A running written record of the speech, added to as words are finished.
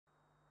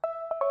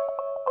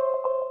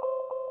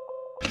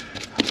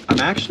I'm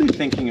actually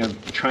thinking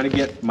of trying to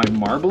get my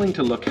marbling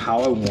to look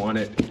how I want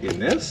it in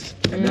this.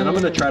 And then I'm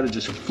gonna try to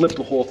just flip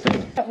the whole thing.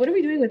 What are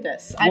we doing with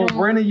this? Well,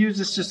 we're gonna use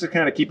this just to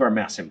kind of keep our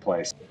mess in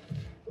place.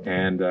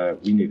 And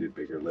we needed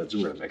bigger lids.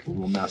 We're gonna make a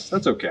little mess.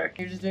 That's okay.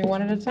 You're just doing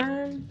one at a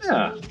time?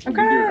 Yeah, you can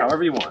Okay. do it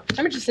however you want.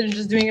 I'm interested in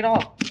just doing it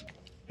all.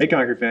 Hey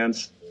Concrete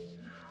fans,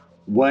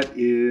 what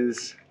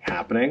is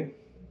happening?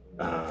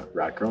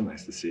 Ratgirl,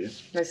 nice to see you.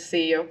 Nice to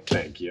see you.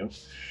 Thank you.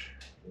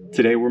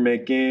 Today we're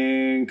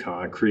making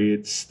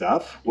concrete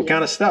stuff. What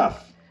kind of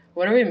stuff?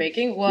 What are we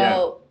making?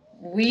 Well,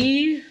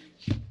 we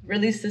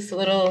released this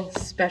little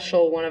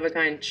special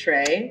one-of-a-kind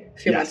tray a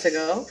few months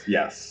ago.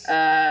 Yes.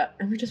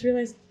 And we just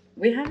realized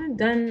we haven't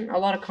done a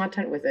lot of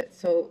content with it.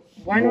 So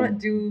why not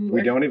do...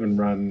 We don't even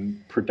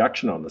run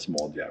production on this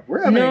mold yet.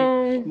 We're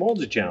having...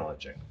 Molds are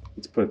challenging.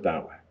 Let's put it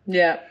that way.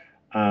 Yeah.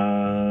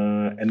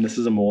 And this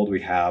is a mold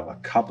we have a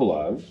couple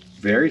of,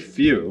 very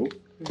few.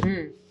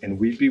 And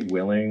we'd be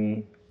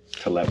willing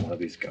to let one of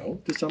these go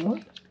to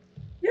someone.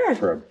 Yeah.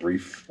 For a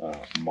brief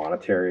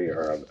monetary,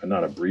 or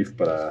not a brief,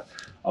 but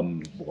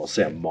we'll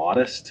say a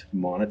modest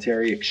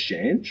monetary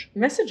exchange.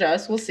 Message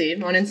us, we'll see,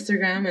 on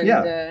Instagram.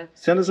 And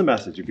send us a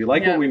message. If you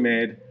like what we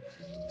made,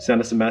 send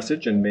us a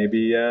message and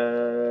maybe,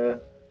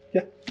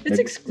 it's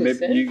exclusive.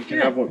 Maybe you can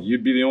have one.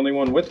 You'd be the only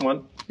one with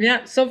one.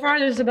 Yeah, so far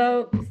there's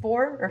about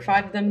 4 or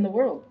 5 of them in the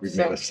world. We've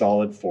made a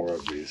solid 4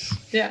 of these.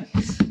 Yeah.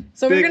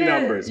 So big we're gonna,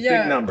 numbers,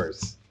 big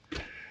numbers.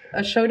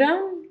 A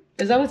showdown?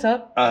 Is that what's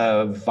up?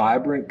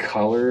 Vibrant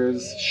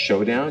colors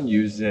showdown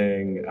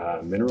using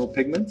mineral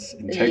pigments,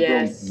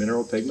 integral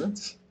mineral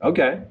pigments.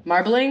 Okay.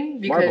 Marbling,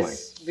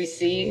 because we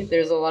see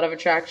there's a lot of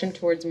attraction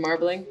towards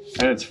marbling.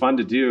 And it's fun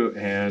to do,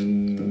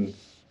 and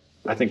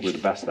I think we're the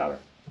best at it.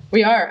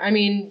 We are. I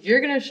mean,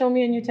 you're going to show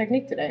me a new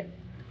technique today.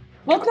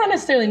 Well, it's not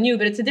necessarily new,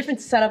 but it's a different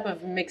setup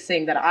of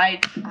mixing that I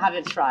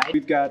haven't tried.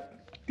 We've got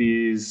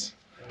these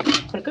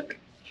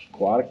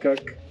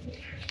Quadacook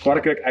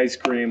ice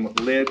cream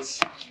lids.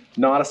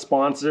 Not a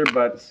sponsor,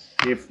 but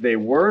if they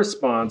were a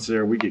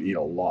sponsor, we could eat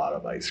a lot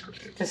of ice cream.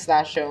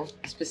 Pistachio,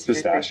 specifically.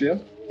 Pistachio?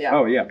 Yeah.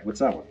 Oh, yeah. What's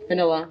that one?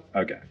 Vanilla.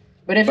 Okay.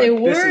 But if they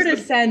were to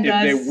send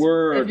us, if they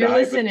were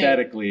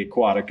hypothetically,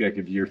 Quadacook,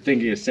 if you're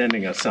thinking of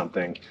sending us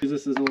something, use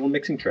this as a little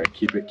mixing tray.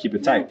 Keep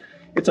it tight.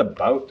 It's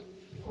about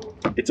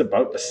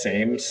the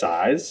same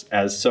size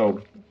as,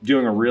 so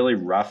doing a really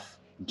rough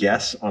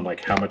guess on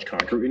like how much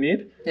concrete we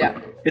need.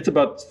 Yeah. It's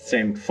about the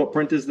same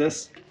footprint as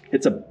this.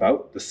 It's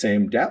about the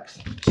same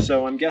depth.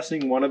 So I'm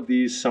guessing one of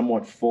these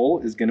somewhat full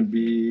is going to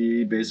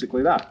be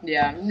basically that.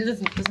 Yeah, it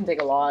doesn't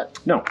take a lot.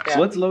 No. Yeah. So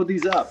let's load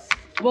these up.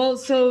 Well,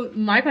 so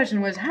my question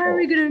was, how are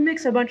we going to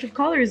mix a bunch of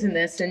colors in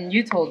this? And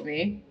you told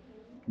me.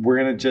 We're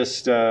going to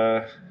just,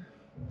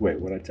 wait,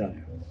 what'd I tell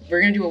you?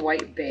 We're going to do a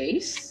white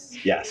base.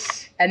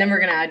 Yes. And then we're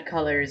going to add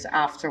colors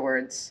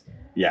afterwards.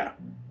 Yeah.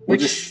 We'll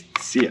just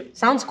see it.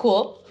 Sounds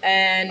cool.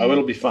 And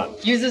it'll be fun.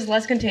 Uses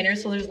less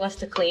containers, so there's less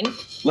to clean.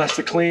 Less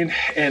to clean,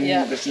 and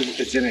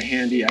it's in a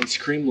handy ice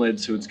cream lid,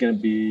 so it's gonna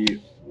be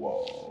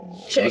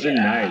those are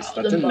nice.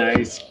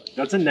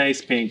 That's a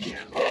nice paint can.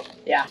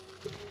 Yeah.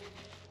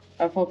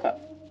 A full cup.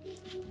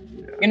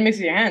 Yeah. You're gonna mix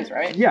with your hands,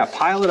 right? Yeah,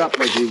 pile it up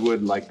like we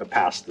would like the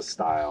pasta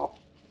style.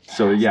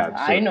 So yeah.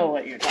 So, I know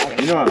what you're talking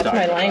about. You know what I'm talking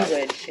about. That's my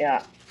language,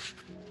 yeah.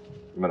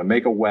 I'm gonna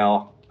make a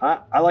well.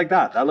 I like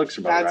that. That looks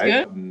about right.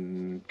 That's good.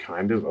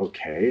 Kind of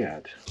okay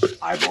at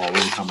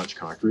eyeballing how much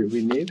concrete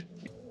we need.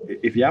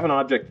 If you have an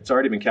object that's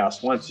already been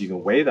cast once, you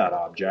can weigh that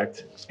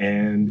object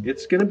and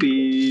it's gonna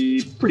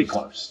be pretty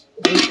close.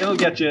 It'll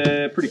get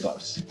you pretty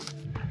close.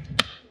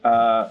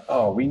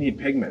 We need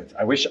pigment.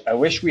 I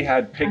wish we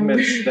had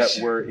pigments that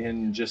were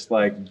in just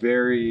like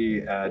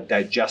very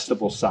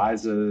digestible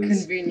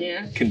sizes.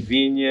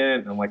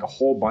 Convenient, and like a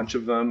whole bunch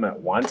of them at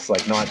once,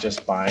 like not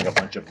just buying a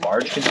bunch of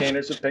large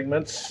containers of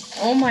pigments.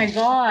 Oh my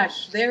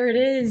gosh, there it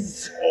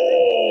is.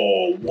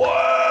 Oh,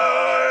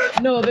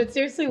 what? No, but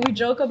seriously, we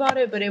joke about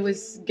it, but it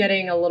was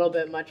getting a little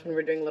bit much when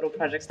we're doing little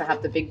projects to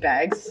have the big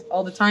bags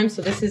all the time.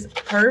 So this is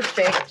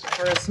perfect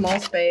for a small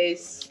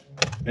space.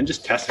 And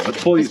just testing.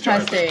 Let's pull these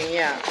jars. Testing,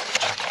 yeah.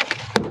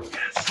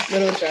 Yes.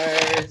 Little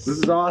jars. This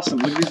is awesome.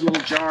 Look at these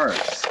little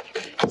jars.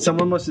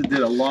 Someone must have did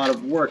a lot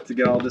of work to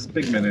get all this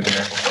pigment in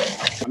here.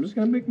 I'm just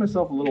gonna make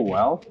myself a little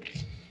well.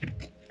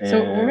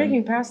 So we're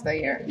making pasta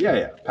here.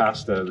 Yeah.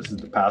 Pasta. This is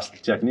the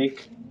pasta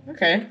technique.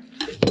 Okay.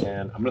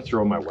 And I'm gonna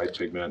throw my white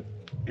pigment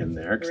in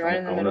there because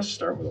I want to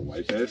start with a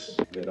white base.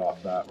 Lid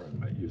off that, or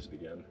I might use it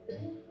again.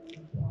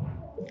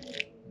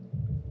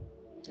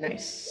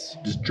 Nice.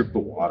 Just drip the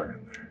water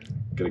in there.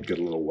 Get a good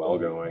little well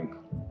going.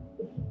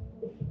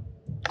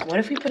 What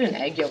if we put an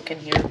egg yolk in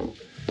here?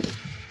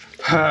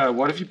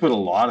 What if you put a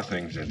lot of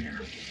things in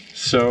here?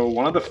 So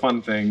one of the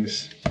fun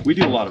things, we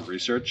do a lot of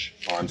research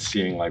on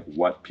seeing like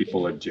what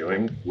people are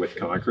doing with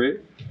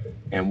concrete.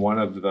 And one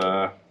of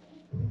the,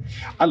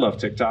 I love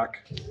TikTok.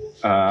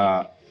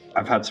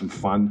 I've had some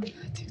fun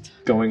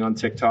going on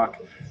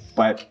TikTok,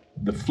 but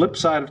the flip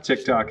side of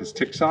TikTok is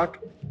TikTok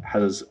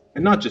has,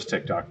 and not just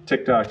TikTok,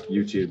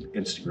 YouTube,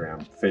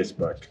 Instagram,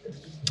 Facebook.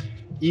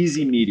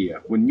 easy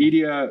media. When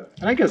media,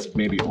 and I guess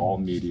maybe all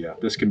media,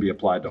 this can be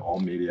applied to all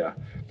media.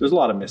 There's a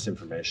lot of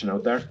misinformation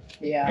out there.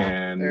 Yeah,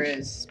 and there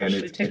is,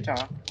 especially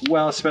TikTok.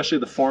 Well, especially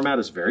the format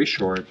is very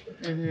short.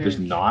 There's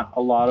not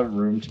a lot of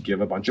room to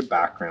give a bunch of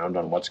background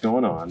on what's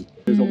going on.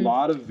 There's a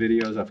lot of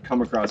videos, I've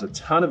come across a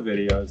ton of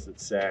videos that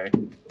say,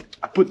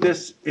 I put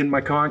this in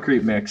my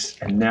concrete mix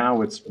and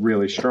now it's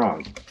really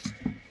strong.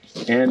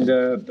 And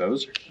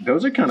those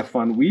are kind of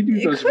fun. We do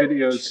those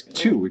videos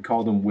too. We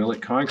call them Will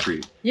It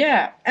Concrete.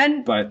 Yeah,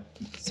 but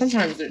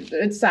sometimes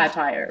it's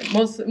satire.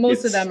 Most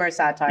of them are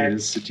satire. It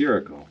is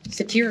satirical.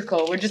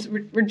 Satirical.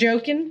 We're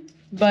joking,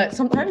 but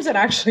sometimes it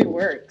actually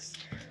works.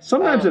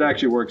 Sometimes it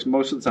actually works.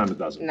 Most of the time it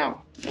doesn't.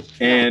 No.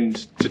 And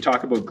to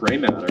talk about gray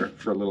matter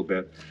for a little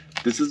bit,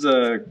 this is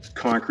a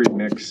concrete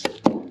mix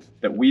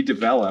that we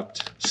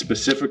developed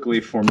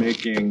specifically for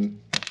making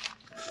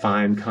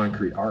fine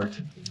concrete art.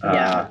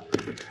 Yeah.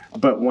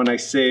 But when I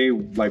say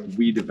like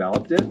we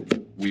developed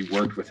it, we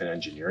worked with an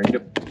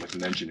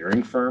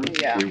engineering firm.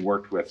 Yeah. We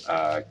worked with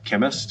a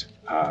chemist.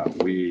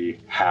 We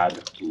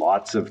had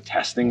lots of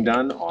testing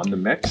done on the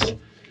mix.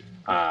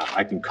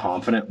 I can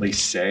confidently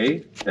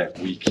say that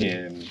we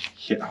can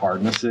hit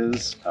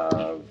hardnesses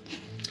of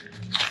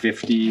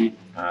 50,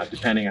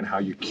 depending on how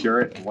you cure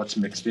it and what's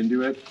mixed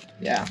into it.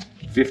 Yeah.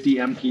 50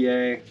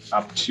 MPa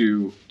up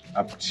to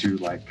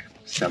like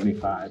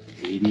 75,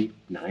 80,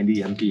 90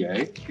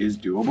 MPa is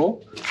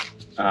doable.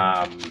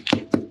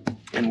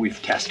 And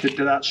we've tested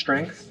to that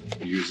strength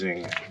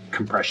using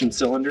compression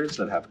cylinders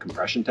that have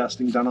compression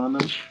testing done on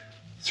them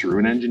through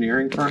an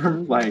engineering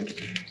firm.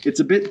 Like,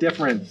 it's a bit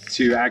different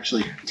to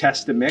actually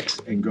test a mix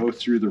and go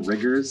through the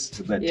rigors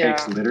that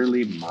takes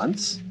literally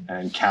months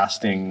and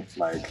casting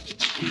like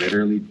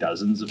literally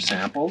dozens of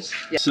samples.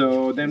 Yeah.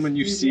 So then when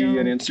you see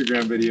an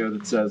Instagram video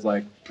that says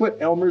like, put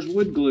Elmer's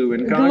wood glue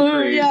in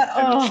concrete,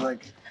 and it's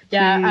like,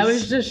 yeah, I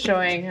was just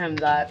showing him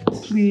that.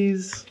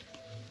 Please.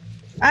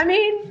 I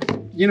mean,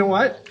 you know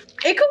what?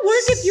 It could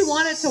work if you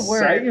want it to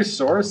work. Cite your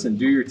source and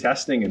do your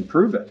testing and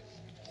prove it.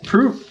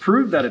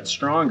 Prove that it's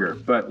stronger.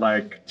 But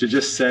like to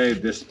just say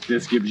this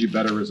gives you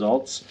better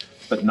results,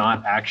 but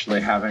not actually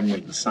have any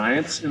of the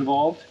science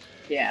involved,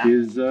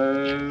 is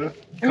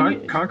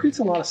concrete's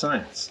a lot of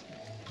science.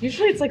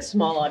 Usually it's like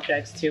small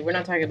objects too. We're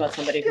not talking about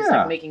somebody who's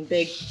like making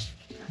big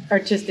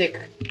artistic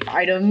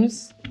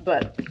items,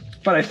 but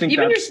I think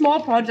even your small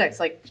projects,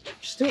 like,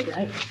 just do it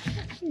right.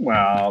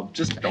 Well,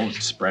 just don't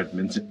spread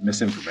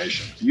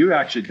misinformation. You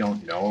actually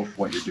don't know if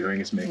what you're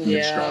doing is making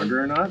it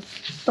stronger or not.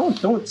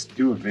 Don't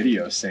do a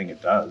video saying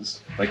it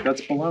does. Like, that's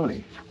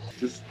baloney.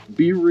 Just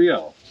be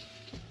real.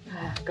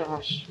 Oh,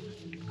 gosh.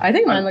 I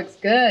think mine looks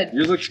good.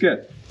 Yours looks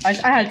good. I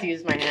had to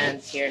use my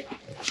hands here.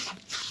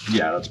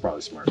 Yeah, that's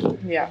probably smart.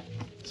 Yeah.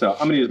 So I'm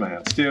going to use my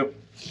hands too,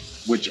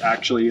 which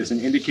actually is an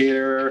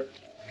indicator.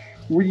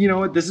 You know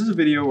what? This is a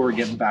video where we're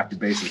getting back to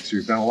basics.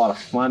 We've done a lot of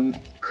fun,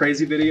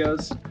 crazy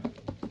videos,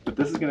 but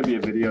this is going to be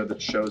a video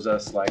that shows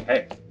us like,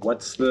 hey,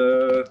 what's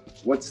the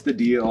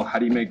deal? How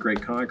do you make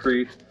great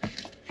concrete?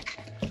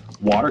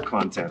 Water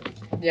content.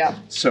 Yeah.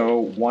 So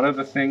one of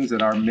the things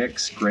that our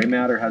mix gray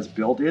matter has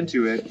built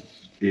into it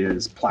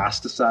is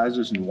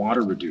plasticizers and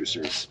water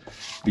reducers,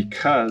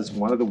 because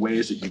one of the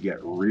ways that you get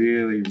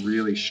really,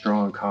 really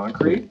strong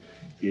concrete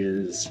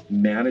is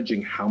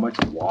managing how much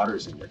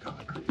water's in your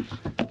concrete.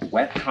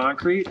 Wet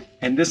concrete,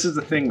 and this is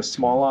the thing with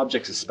small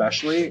objects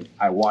especially,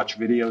 I watch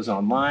videos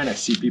online, I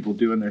see people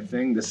doing their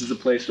thing. This is a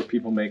place where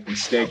people make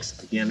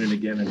mistakes again and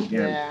again and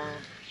again. Yeah.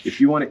 If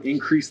you want to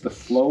increase the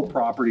flow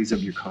properties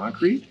of your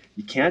concrete,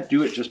 you can't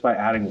do it just by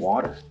adding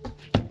water.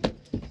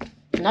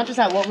 Not just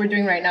that, what we're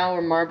doing right now,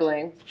 we're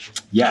marbling.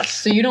 Yes.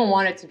 So you don't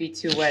want it to be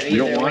too wet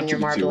either when you're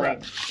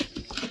marbling.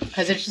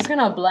 Because it's just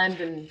gonna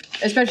blend, and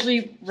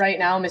especially right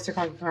now, Mr.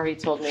 Concrete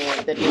told me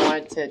that he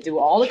wanted to do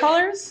all the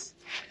colors.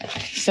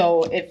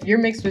 So if your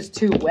mix was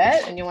too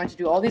wet and you want to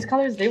do all these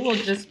colors, they will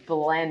just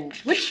blend,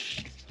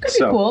 which could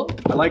be cool.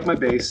 I like my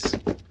base.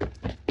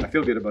 I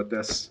feel good about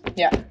this.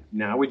 Yeah.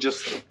 Now we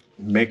just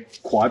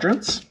make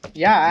quadrants.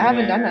 Yeah, I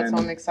haven't done that, so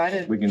I'm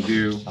excited. We can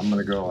do, I'm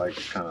gonna go like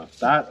kind of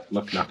that.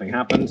 Look, nothing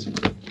happens.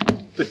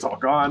 It's all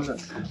gone.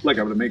 Look,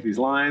 I'm gonna make these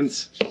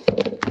lines.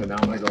 And now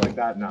I'm gonna go like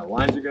that. Now the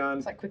lines are gone.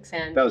 It's like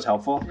quicksand. That was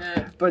helpful.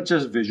 Yeah. But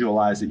just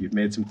visualize that you've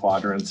made some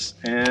quadrants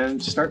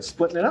and start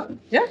splitting it up.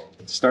 Yeah.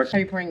 How are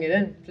you pouring it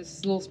in?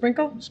 Just a little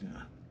sprinkle? Just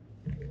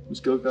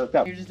go like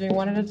that. You're just doing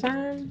one at a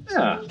time?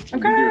 Yeah. Okay. You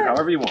can do it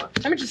however you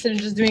want. I'm interested in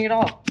just doing it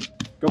all.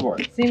 Go for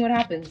it. Seeing what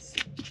happens.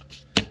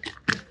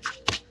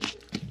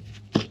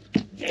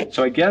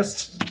 So I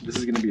guess this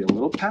is gonna be a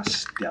little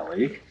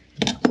pastel-y.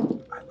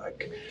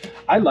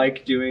 I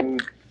like doing,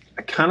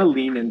 I kind of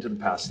lean into the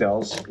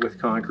pastels with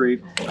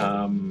concrete,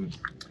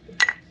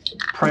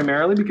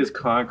 primarily because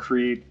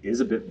concrete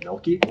is a bit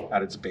milky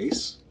at its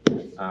base.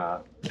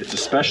 It's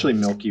especially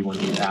milky when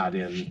you add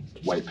in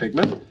white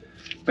pigment,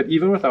 but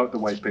even without the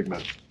white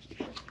pigment,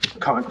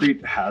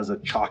 concrete has a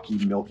chalky,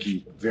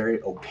 milky,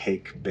 very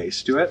opaque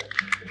base to it,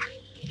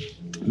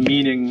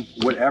 meaning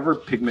whatever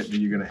pigment that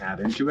you're going to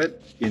add into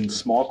it in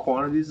small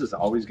quantities is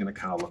always going to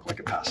kind of look like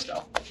a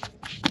pastel.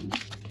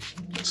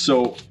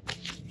 So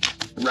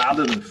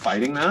rather than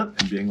fighting that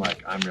and being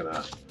like, I'm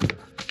gonna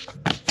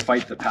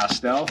fight the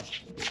pastel,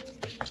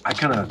 I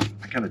kind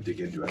of dig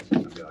into it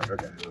and be like,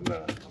 okay, I'm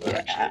gonna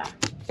actually.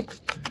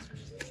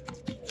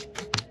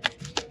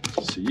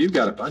 So you've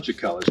got a bunch of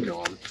colors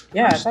going.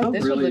 Yeah, I'm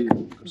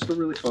still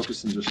really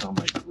focusing just on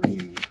my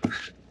green,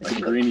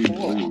 like greeny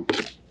blue.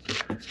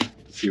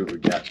 See what we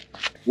get.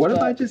 What if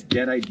I just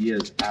get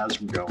ideas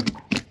as we're going?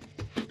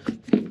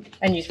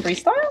 And use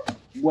freestyle?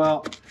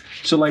 Well,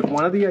 so like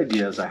one of the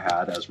ideas I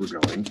had as we're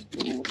going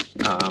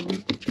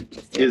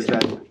is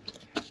that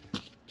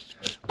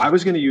I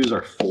was going to use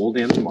our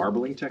fold-in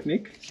marbling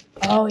technique.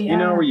 Oh, yeah. You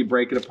know, where you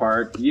break it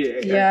apart.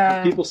 Yeah.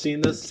 Have people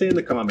seen this? Say in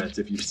the comments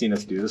if you've seen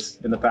us do this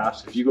in the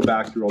past. If you go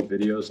back through old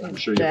videos, I'm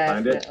sure you'll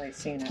find it.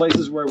 Seen it.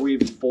 Places where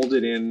we've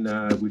folded in,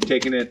 we've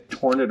taken it,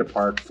 torn it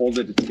apart,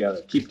 folded it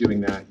together. Keep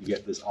doing that. You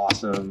get this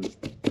awesome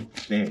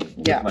thing.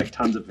 Yeah. Like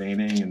tons of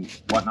veining and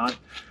whatnot.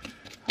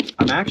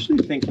 I'm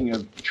actually thinking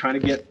of trying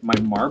to get my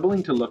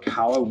marbling to look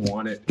how I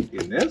want it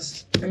in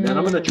this. And then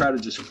I'm going to try to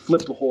just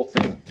flip the whole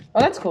thing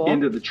that's cool.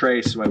 into the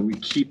tray so we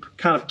keep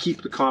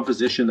the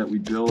composition that we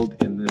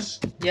build in this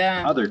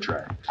other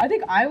tray. I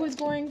think I was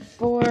going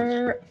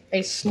for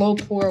a slow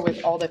pour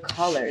with all the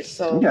colors.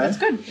 So that's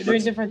good. You're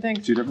doing different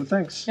things. 2 different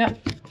things. Yeah.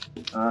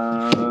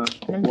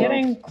 I'm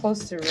getting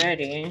close to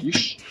ready.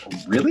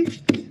 Really?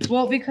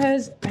 Well,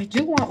 because I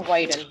do want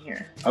white in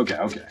here. Okay.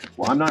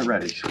 Well, I'm not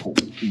ready. So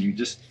can you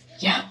just...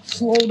 Yeah,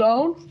 slow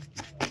down.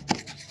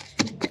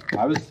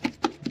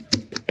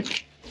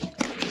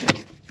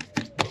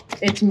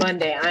 It's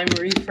Monday. I'm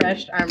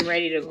refreshed. I'm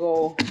ready to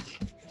go.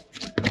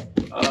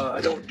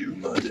 I don't do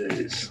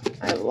Mondays.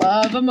 I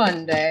love a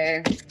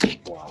Monday.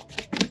 Wow.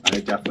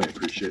 I definitely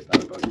appreciate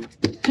that about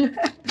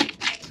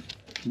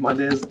you.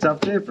 Monday is a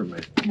tough day for me.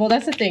 Well,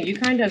 that's the thing. You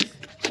kind of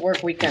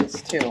work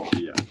weekends too.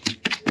 Yeah.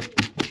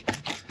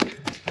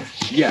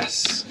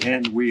 Yes,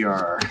 and we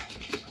are...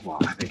 Well,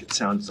 I think it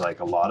sounds like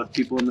a lot of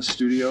people in the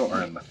studio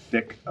are in the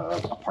thick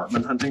of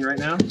apartment hunting right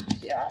now.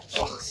 Yeah,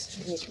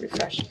 it needs to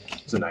refresh.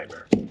 It's a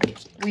nightmare.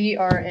 We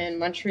are in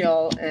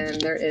Montreal, and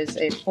there is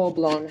a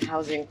full-blown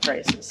housing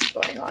crisis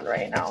going on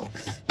right now.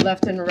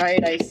 Left and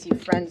right, I see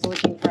friends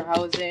looking for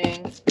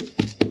housing.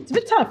 It's a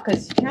bit tough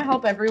because you can't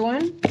help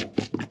everyone.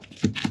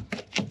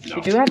 No.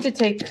 You do have to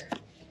take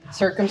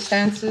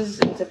circumstances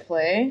into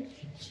play.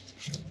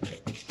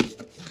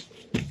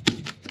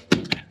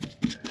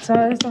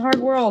 So it's a hard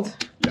world.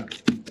 Yeah.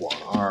 Well,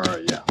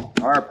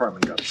 our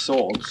apartment got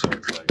sold, so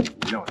it's like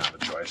we don't have a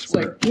choice.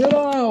 We're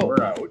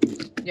out.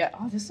 Yeah.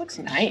 Oh, this looks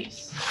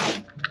nice.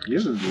 You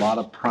have a lot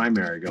of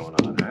primary going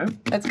on, huh?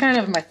 That's kind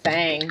of my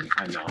thing.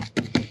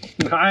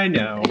 I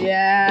know.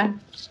 Yeah.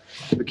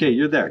 Okay,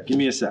 you're there. Give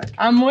me a sec.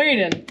 I'm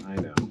waiting. I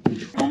know.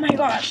 Oh my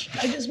gosh!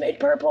 I just made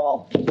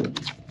purple.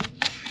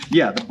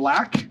 Yeah, the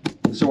black.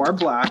 So our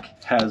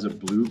black has a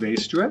blue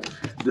base to it.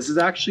 This is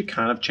actually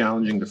kind of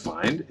challenging to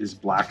find, is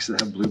blacks that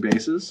have blue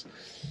bases.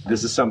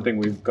 This is something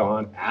we've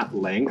gone at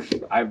length.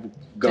 I've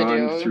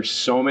gone through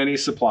so many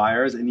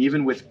suppliers, and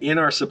even within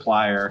our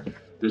supplier,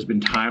 there's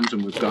been times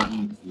when we've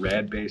gotten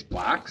red-based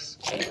blacks,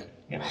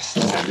 and I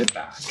send it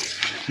back.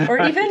 Or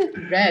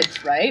even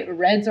reds, right?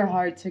 Reds are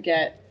hard to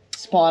get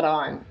spot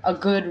on. A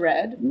good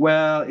red.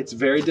 Well, it's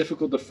very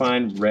difficult to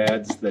find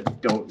reds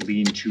that don't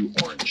lean too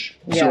orange.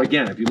 Yeah. So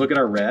again, if you look at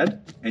our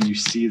red and you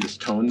see this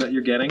tone that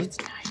you're getting, it's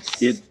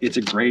nice. It's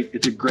a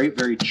great,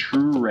 very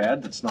true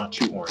red that's not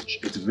too orange.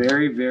 It's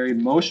very,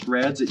 most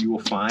reds that you will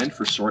find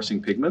for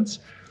sourcing pigments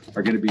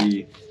are going to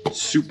be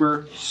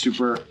super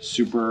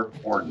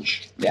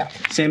orange. Yeah.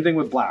 Same thing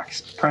with blacks,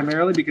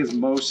 primarily because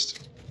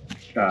most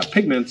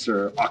pigments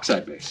are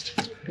oxide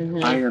based,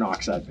 iron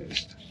oxide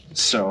based.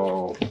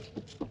 So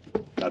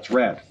that's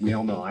red. We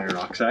all know iron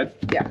oxide.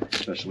 Yeah.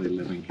 Especially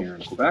living here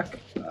in Quebec.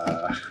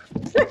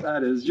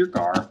 That is your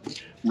car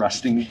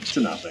rusting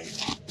to nothing.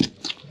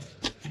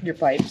 Your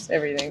pipes,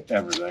 everything.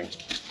 Everything.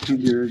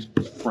 Your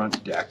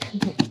front deck.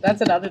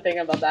 That's another thing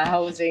about the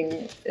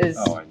housing is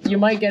you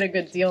might get a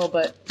good deal,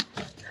 but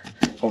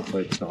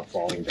hopefully it's not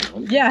falling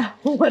down. Yeah.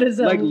 What is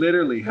it? Like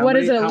literally, how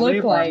many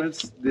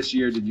apartments this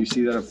year did you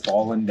see that have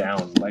fallen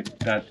down like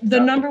that? The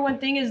number one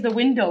thing is the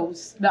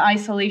windows, the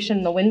isolation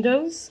in the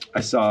windows. I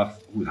saw.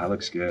 Ooh, that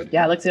looks good.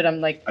 Yeah, it looks good. I'm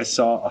like. I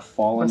saw a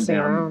fallen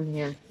down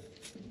here.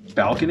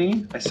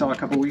 Balcony. I saw a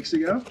couple weeks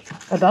ago.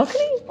 A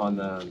balcony? On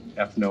the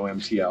FNO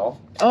MTL.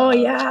 Oh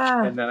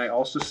yeah. And then I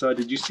also saw.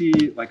 Did you see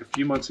like a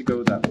few months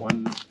ago that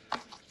one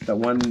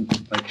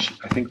like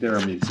I think they're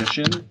a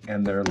musician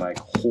and their like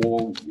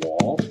whole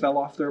wall fell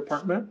off their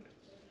apartment.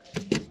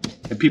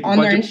 And people on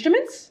their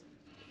instruments?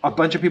 A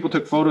bunch of people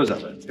took photos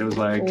of it. It was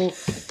like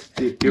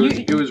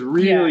it was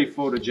really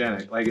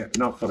photogenic. Like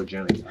not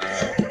photogenic.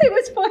 It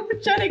was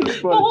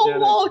photogenic. The whole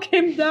wall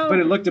came down. But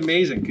it looked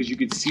amazing because you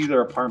could see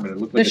their apartment. It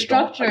looked like a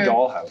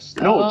dollhouse.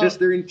 No, just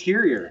their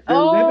interior, their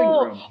living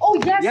room.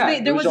 Oh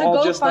yes, there was a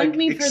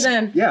GoFundMe for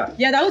them. Yeah.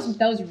 Yeah, that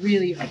was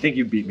really. I think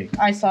you beat me.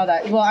 I saw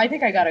that. Well, I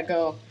think I gotta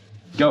go.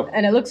 Go.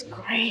 And it looks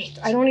great.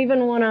 I don't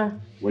even wanna.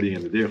 What are you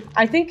gonna do?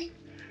 I think,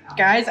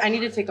 guys, I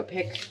need to take a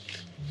pic.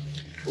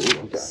 Ooh,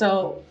 okay.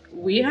 So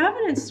We have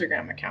an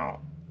Instagram account.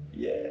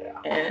 Yeah.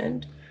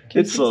 And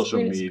it's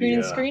social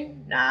media.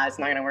 Screen? Nah, it's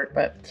not gonna work,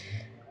 but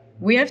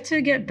we have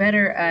to get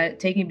better at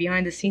taking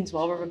behind the scenes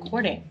while we're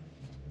recording.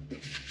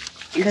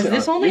 Because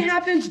this only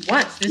happens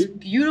once. This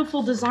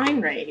beautiful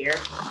design right here.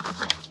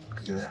 Look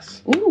at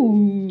this.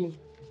 Ooh.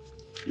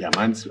 Yeah,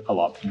 mine's a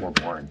lot more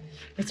boring.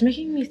 It's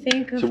making me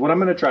think of... So what I'm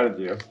going to try to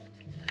do,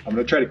 I'm going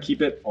to try to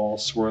keep it all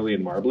swirly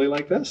and marbly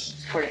like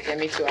this. Yeah,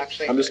 me too,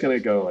 actually. I'm just going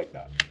to go like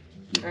that.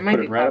 Put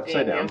it right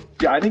upside down.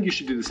 Yeah, I think you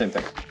should do the same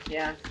thing.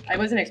 Yeah, I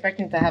wasn't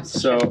expecting to have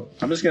such So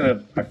I'm just going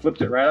to, I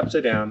flipped it right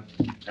upside down,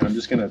 and I'm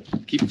just going to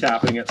keep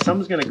tapping it.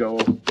 Some's going to go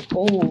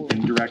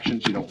in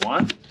directions you don't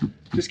want.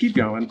 Just keep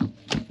going.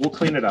 We'll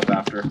clean it up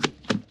after.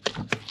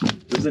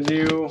 This is a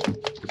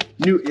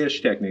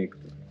new-ish technique.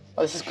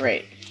 Oh, this is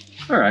great.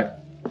 All right.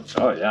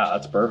 Oh, yeah,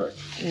 that's perfect.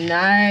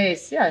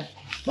 Nice. Yeah.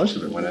 Most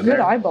of it went in there.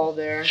 Good eyeball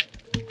there.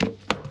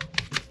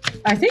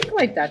 I think,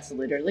 like, that's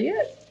literally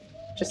it.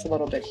 Just a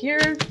little bit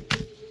here.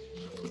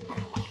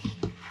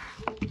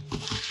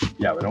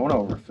 Yeah, we don't want to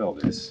overfill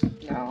this.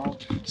 No.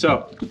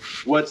 So,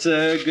 what's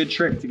a good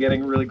trick to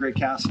getting really great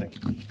casting?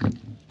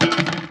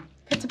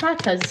 Pizza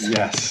patas.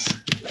 Yes.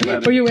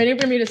 Were you waiting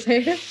for me to say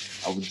it?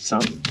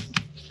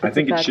 I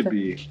think it should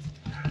be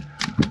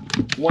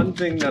one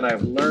thing that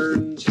I've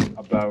learned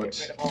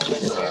about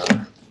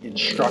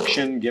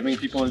instruction, giving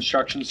people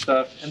instruction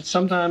stuff, and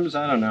sometimes,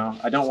 I don't know,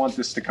 I don't want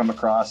this to come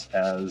across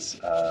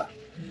as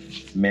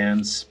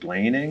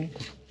mansplaining.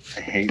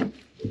 I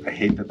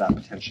hate that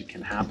potentially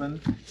can happen.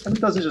 And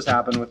it doesn't just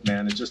happen with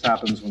men, it just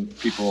happens when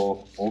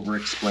people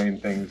over-explain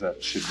things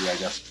that should be, I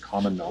guess,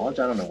 common knowledge.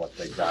 I don't know what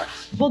the exact...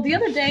 Well, the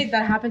other day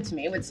that happened to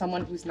me with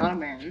someone who's not a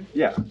man.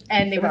 Yeah.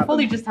 And they were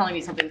fully just telling me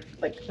something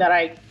like that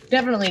I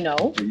definitely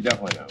know. You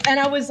definitely know.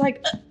 And I was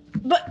like,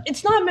 but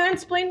it's not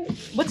mansplain.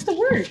 What's the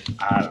word?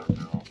 I don't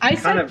know.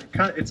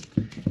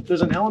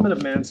 There's an element of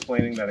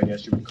mansplaining that I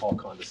guess you would call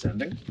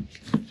condescending.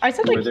 I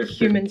said like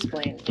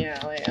human-splain. Yeah,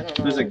 like, I don't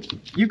know.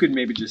 You could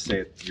maybe just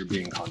say you're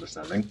being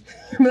condescending.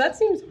 But that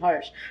seems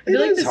harsh. I feel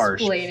like the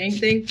harsh. splaining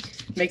thing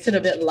makes it a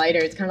bit lighter.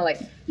 It's kind of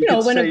like, you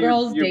know, when a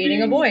girl's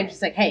dating a boy and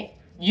she's like, hey,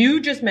 you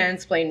just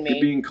mansplained me.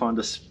 You're being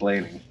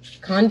condesplaining.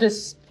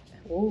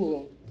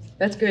 Ooh,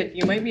 that's good.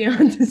 You might be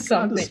onto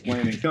something.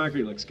 Condesplaining.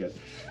 Concrete looks good.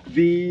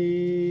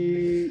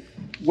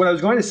 What I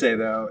was going to say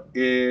though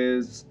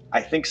is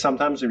I think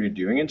sometimes when you're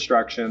doing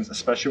instructions,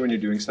 especially when you're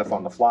doing stuff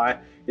on the fly,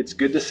 it's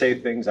good to say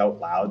things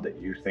out loud that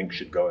you think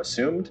should go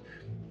assumed.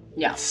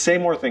 Yeah. Say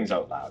more things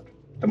out loud.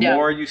 The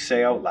more you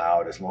say out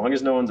loud, as long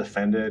as no one's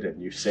offended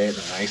and you say it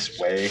in a nice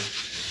way,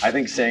 I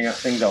think saying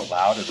things out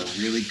loud is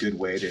a really good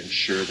way to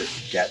ensure that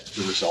you get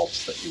the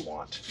results that you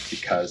want.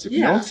 Because if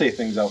you don't say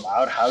things out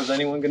loud, how's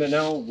anyone going to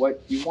know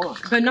what you want?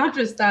 But not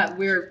just that,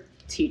 we're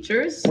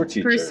teachers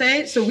per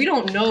se, so we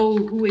don't know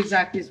who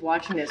exactly is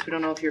watching this. We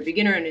don't know if you're a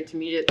beginner and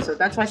intermediate, so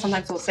that's why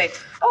sometimes we'll say,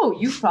 oh,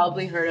 you've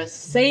probably heard us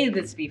say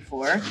this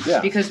before,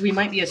 because we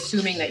might be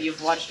assuming that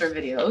you've watched our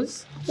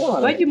videos,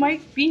 but you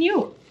might be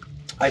new.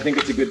 I think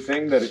it's a good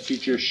thing that a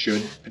teacher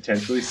should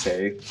potentially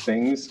say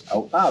things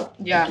out loud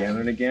again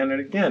and again and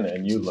again,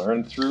 and you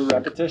learn through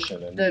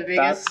repetition. And the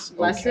biggest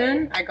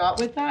lesson I got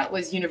with that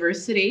was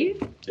university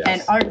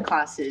and art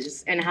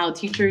classes, and how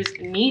teachers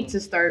need to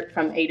start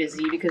from A to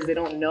Z because they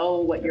don't know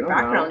what your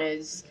background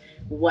is,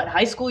 what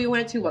high school you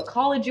went to, what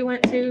college you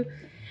went to,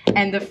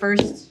 and the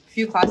first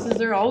few classes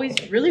are always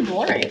really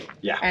boring.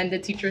 Yeah. And the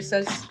teacher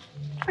says,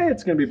 hey,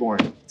 it's going to be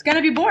boring. It's going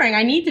to be boring.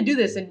 I need to do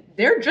this. And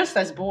they're just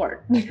as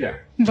bored. Yeah.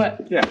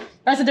 But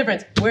that's the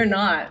difference. We're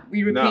not.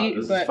 We repeat.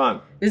 No, this is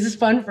fun. This is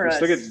fun for us.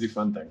 We still get to do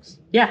fun things.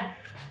 Yeah.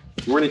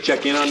 We're going to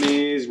check in on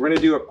these. We're going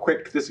to do a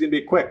quick, this is going to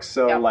be quick.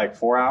 So like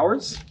 4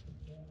 hours?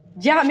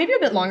 Yeah, maybe a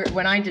bit longer.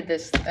 When I did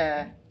this,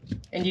 and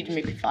you did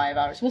maybe 5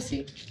 hours. We'll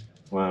see.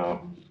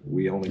 Wow.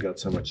 We only got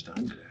so much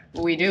time today.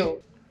 We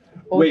do.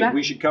 Wait,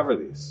 we should cover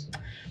these.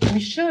 We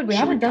should. We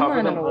haven't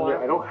done that in a while.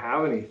 I don't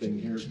have anything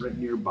here right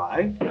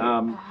nearby.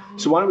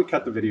 So why don't we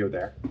cut the video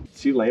there?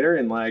 See you later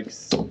in like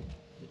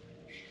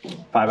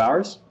 5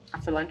 hours?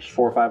 After lunch.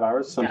 4 or 5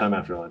 hours? Sometime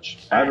after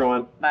lunch. Bye,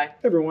 everyone. Bye.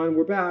 Everyone,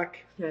 we're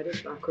back. Yeah, it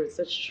is backwards.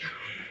 That's true.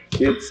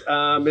 It's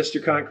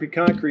Mr.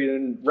 Concrete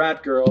and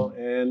Ratgirl,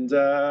 and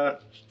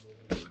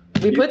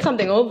we put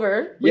something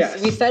over.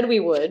 We said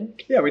we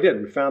would. Yeah, we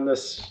did. We found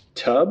this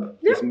tub,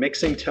 this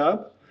mixing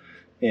tub,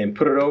 and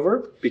put it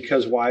over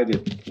because why?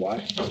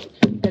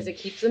 Because it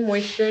keeps the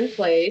moisture in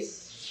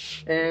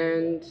place,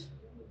 and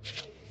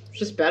it's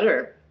just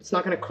better. It's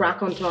not going to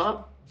crack on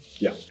top.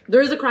 Yeah.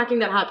 There is a cracking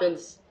that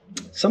happens.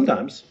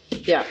 Sometimes.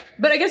 Yeah.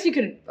 But I guess you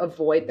could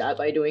avoid that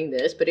by doing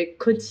this, but it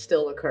could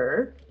still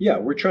occur. Yeah,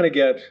 we're trying to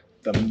get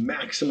the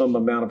maximum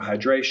amount of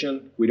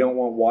hydration. We don't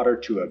want water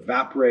to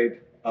evaporate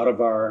out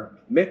of our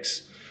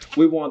mix.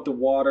 We want the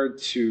water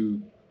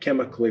to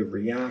chemically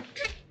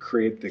react,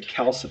 create the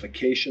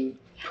calcification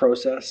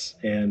process,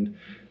 and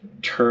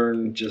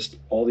turn just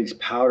all these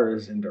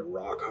powders into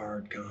rock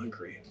hard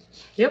concrete.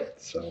 Yep.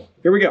 So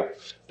here we go.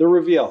 The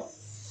reveal.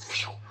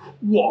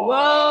 Whoa.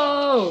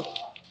 Whoa.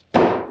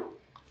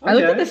 I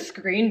looked at the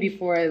screen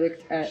before I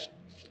looked at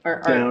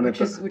art,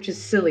 which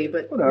is silly,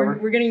 but whatever.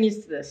 We're getting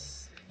used to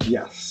this.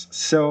 Yes.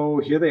 So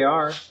here they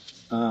are.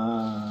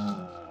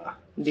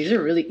 These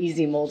are really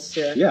easy molds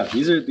too. Yeah,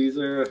 this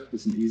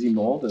is an easy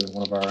mold and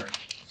one of our.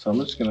 So I'm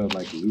just gonna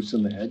like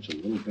loosen the edge a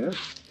little bit.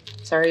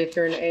 Sorry if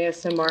you're an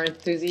ASMR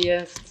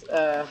enthusiast.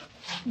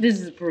 This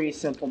is a pretty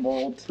simple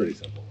mold. Pretty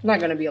simple. Not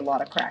gonna be a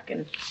lot of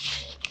cracking.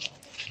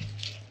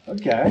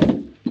 Okay.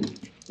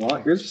 Well,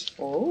 here's.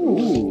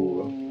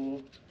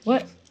 Ooh.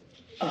 What?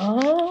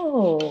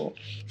 Oh.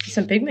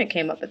 Some pigment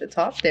came up at the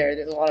top there.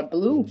 There's a lot of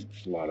blue.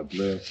 A lot of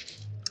blue.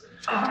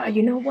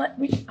 You know what?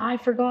 I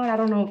forgot. I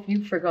don't know if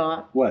you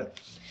forgot. What?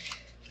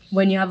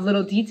 When you have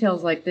little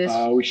details like this.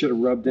 We should have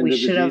rubbed into the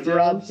details. We should have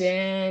rubbed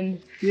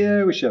in.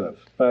 Yeah, we should have.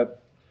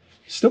 But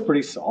still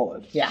pretty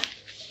solid. Yeah.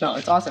 No,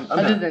 it's awesome.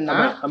 Other than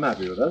that, I'm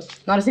happy with this.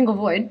 Not a single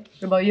void.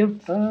 What about you?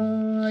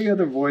 I got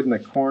the void in the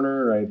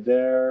corner right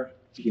there.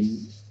 You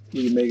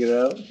can make it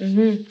out.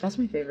 Mm-hmm. That's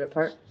my favorite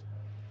part.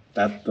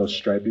 Those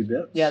stripy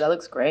bits. Yeah, that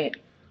looks great.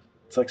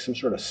 It's like some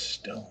sort of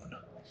stone.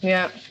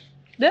 Yeah.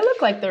 They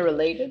look like they're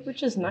related,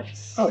 which is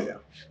nice. Oh, yeah.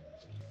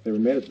 They were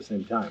made at the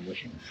same time,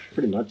 which is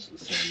pretty much the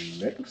same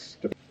mix.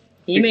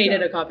 He made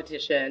it a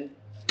competition.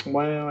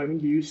 Well, I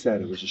think you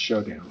said it was a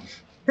showdown.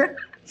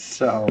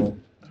 So,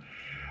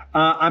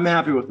 I'm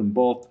happy with them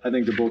both. I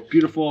think they're both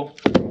beautiful.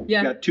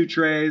 Yeah. You got 2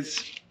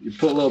 trays. You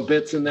put little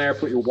bits in there,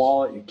 put your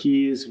wallet, your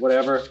keys,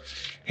 whatever.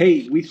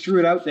 Hey, we threw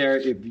it out there.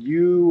 If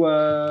you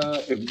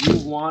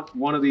want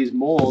one of these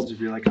molds, if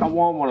you're like, I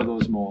want one of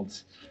those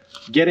molds,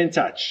 get in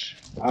touch.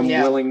 I'm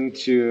willing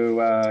to,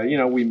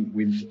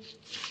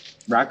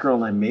 Ratgirl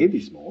and I made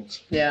these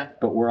molds. Yeah.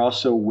 But we're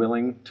also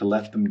willing to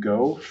let them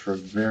go for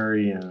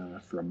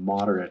for a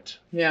moderate.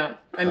 Yeah.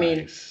 I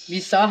mean,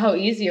 you saw how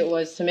easy it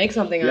was to make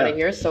something out of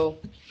here, so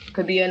it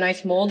could be a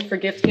nice mold for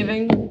gift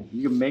giving.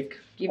 You can make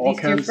Give all these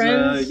to kinds your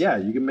friends.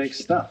 you can make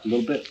stuff,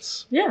 little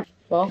bits. Yeah.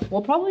 Well,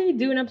 we'll probably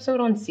do an episode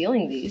on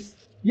sealing these.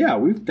 Yeah,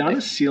 we've done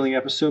a sealing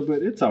episode,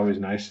 but it's always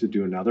nice to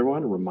do another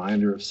one, a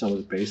reminder of some of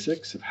the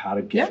basics of how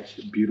to get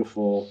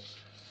beautiful,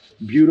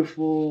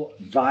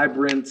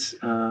 vibrant,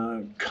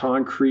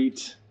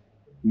 concrete,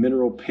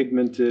 mineral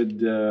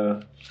pigmented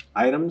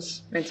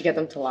items. And to get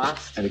them to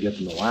last.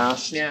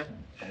 Yeah.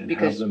 And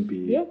because,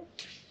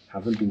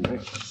 have them be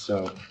nice.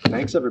 So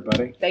thanks,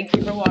 everybody. Thank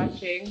you for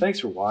watching. Thanks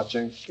for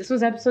watching. This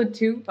was episode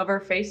 2 of our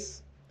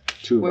face.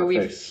 Where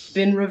we've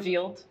been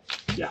revealed.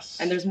 Yes.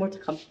 And there's more to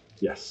come.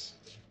 Yes.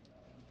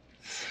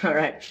 All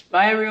right.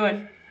 Bye,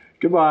 everyone.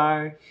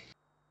 Goodbye.